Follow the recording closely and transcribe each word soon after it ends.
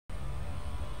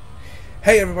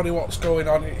Hey everybody, what's going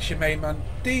on? It's your main man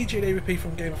DJ Davie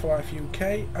from Game of Life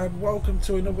UK, and welcome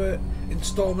to another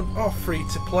instalment of Free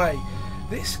to Play.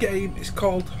 This game is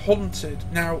called Hunted.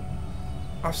 Now,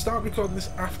 I've started recording this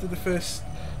after the first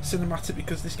cinematic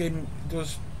because this game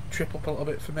does trip up a little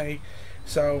bit for me,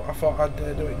 so I thought I'd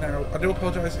do it now. I do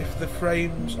apologise if the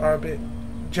frames are a bit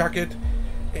jagged.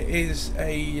 It is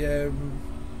a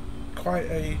quite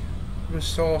a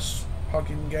resource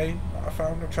hogging game that I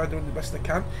found. I've tried doing the best I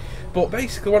can, but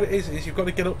basically what it is you've got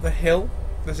to get up the hill.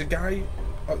 There's a guy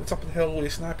at the top of the hill with a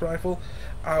sniper rifle.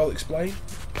 I'll explain.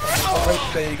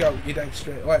 There you go, you're dead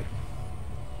straight away.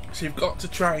 So you've got to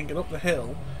try and get up the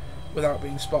hill without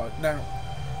being spotted. Now,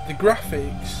 the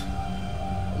graphics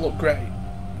look great,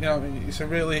 you know what I mean? It's a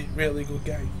really good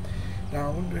game.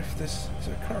 Now I wonder if there's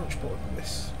a crouch button on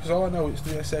this, because all I know is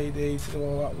the SAD to do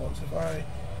all that lot. So if I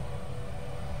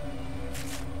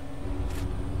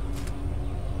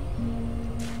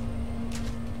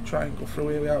try and go through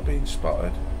here without being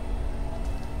spotted.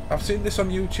 I've seen this on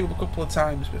YouTube a couple of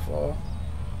times before,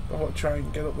 but I want to try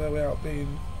and get up there without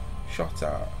being shot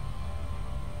at.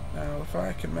 Now if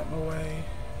I can make my way...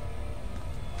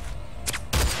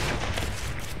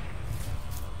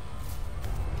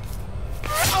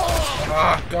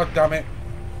 Ah, god damn it.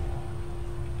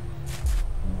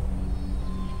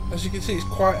 As you can see, it's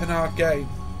quite an hard game.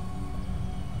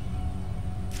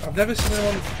 I've never seen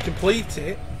anyone complete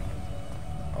it,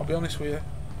 I'll be honest with you.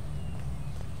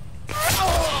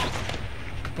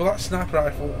 But that sniper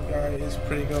rifle guy is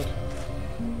pretty good.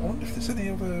 I wonder if there's any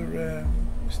other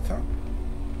tab.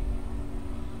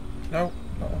 No,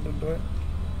 that one doesn't do it.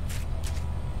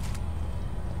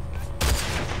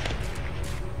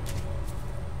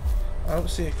 I don't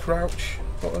see a crouch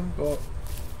button, but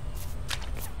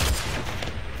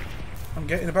I'm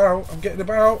getting about.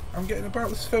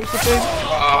 This fills the bin.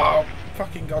 Oh,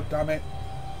 fucking god damn it.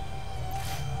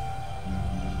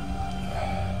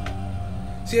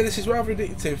 So yeah, this is rather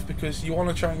addictive because you want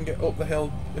to try and get up the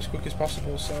hill as quick as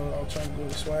possible, so I'll try and go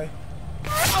this way.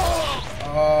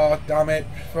 Oh, damn it,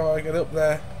 before I get up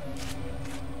there.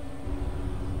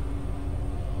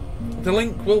 The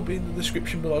link will be in the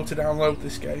description below to download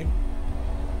this game.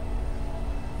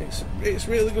 It's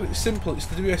really good, it's simple, it's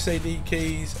the WSAD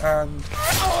keys and...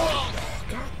 Oh,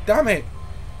 god damn it!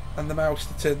 And the mouse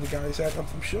to turn the guy's head.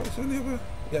 I'm sure there's any other...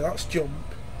 Yeah, that's jump.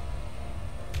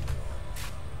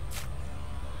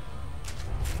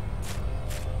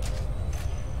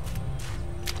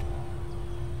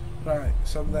 Right,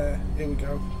 so I'm there. Here we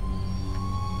go.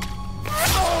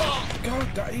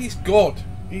 God, he's good.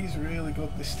 He's really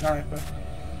good, this sniper.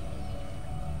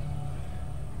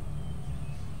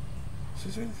 So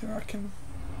is there anything I can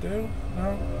do?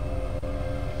 No?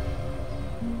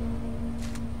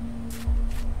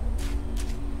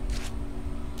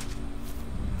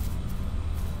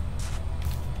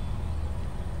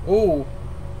 Oh.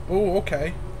 Oh,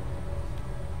 okay.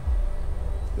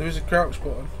 There is a crouch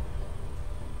button.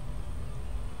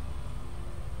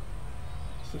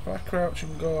 So if I crouch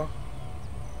and go...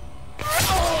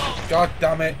 God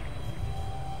damn it.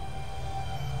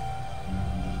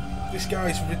 This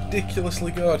guy's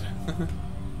ridiculously good.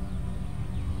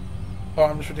 Oh,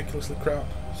 I'm just ridiculously crap.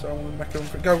 So I'm going to make a run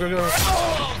for it. Go, go, go.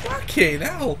 Fucking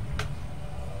hell.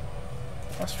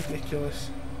 That's ridiculous.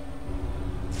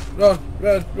 Run,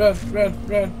 run, run, run,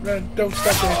 run, run. Don't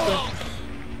stop this. Don't.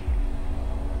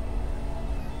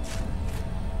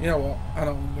 You know what? I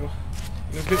don't want to do.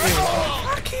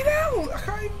 Oh, fucking hell! I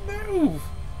can't even move!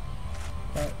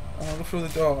 Right, I'm gonna go through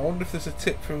the door. I wonder if there's a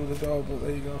tip through the door, but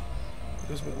there you go. It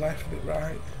goes a bit left, a bit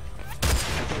right.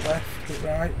 A bit left, a bit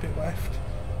right, a bit left,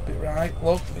 a bit right.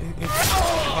 Look.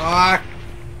 Ah!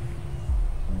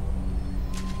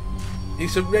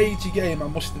 It's a ragey game, I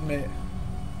must admit.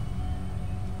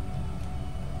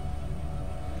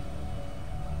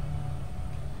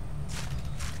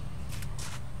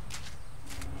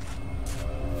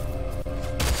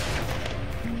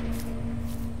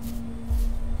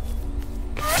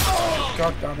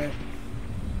 God damn it.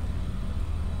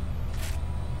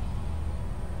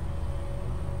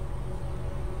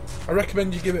 I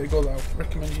recommend you give it a go though. I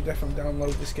recommend you definitely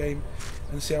download this game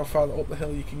and see how far up the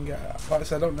hill you can get. Like I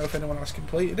said, I don't know if anyone has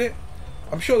completed it.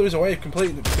 I'm sure there is a way of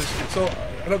completing it because it's all,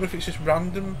 I don't know if it's just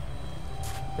randomly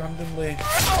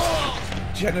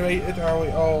generated how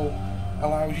it all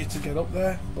allows you to get up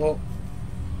there, but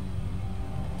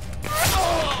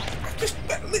I just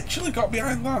literally got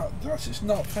behind that. That's just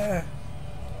not fair.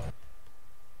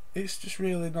 It's just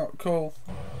really not cool.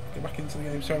 Get back into the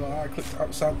game. Sorry about that. I clicked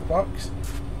outside the box.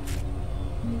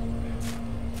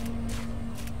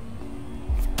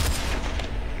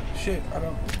 Shit, I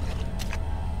don't...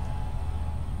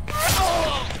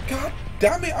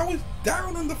 damn it, I was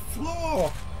down on the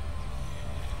floor.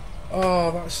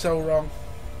 Oh, that's so wrong.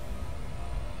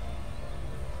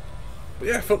 But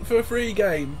yeah, for a free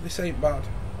game, this ain't bad.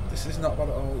 This is not bad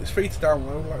at all. It's free to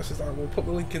download. Like I said, we'll put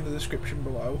the link in the description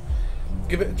below.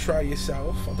 Give it a try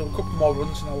yourself. I'll do a couple more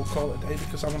runs and I will call it a day,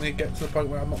 because I'm going to get to the point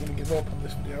where I'm not going to give up on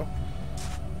this video.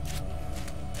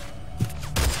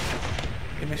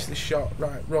 You missed this shot.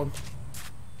 Right, run.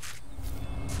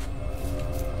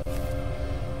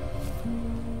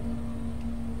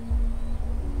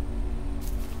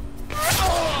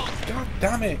 God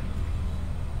damn it.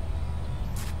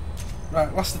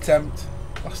 Right, last attempt.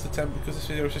 Last attempt, because this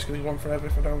video is just going to go on forever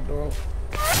if I don't do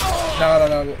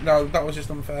it. No, that was just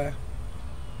unfair.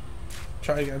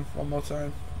 Try again, one more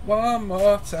time. One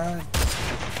more time.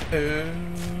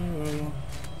 Ooh,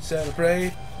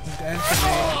 celebrate and dance with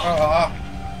me.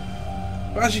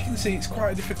 Ah. But as you can see, it's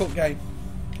quite a difficult game.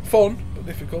 Fun, but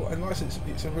difficult, and like I said,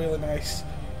 it's a really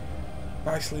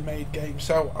nicely made game.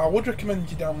 So I would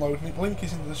recommend you downloading it. Link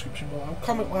is in the description below.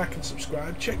 Comment, like and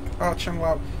subscribe. Check our channel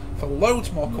out for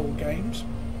loads more cool games.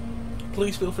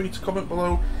 Please feel free to comment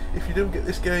below if you do get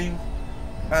this game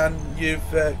and you've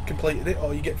completed it,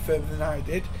 or you get further than I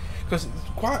did, because it's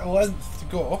quite a length to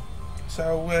go.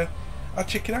 So I'll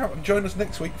check it out and join us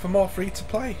next week for more free to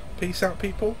play. Peace out,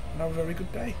 people, and have a very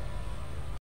good day.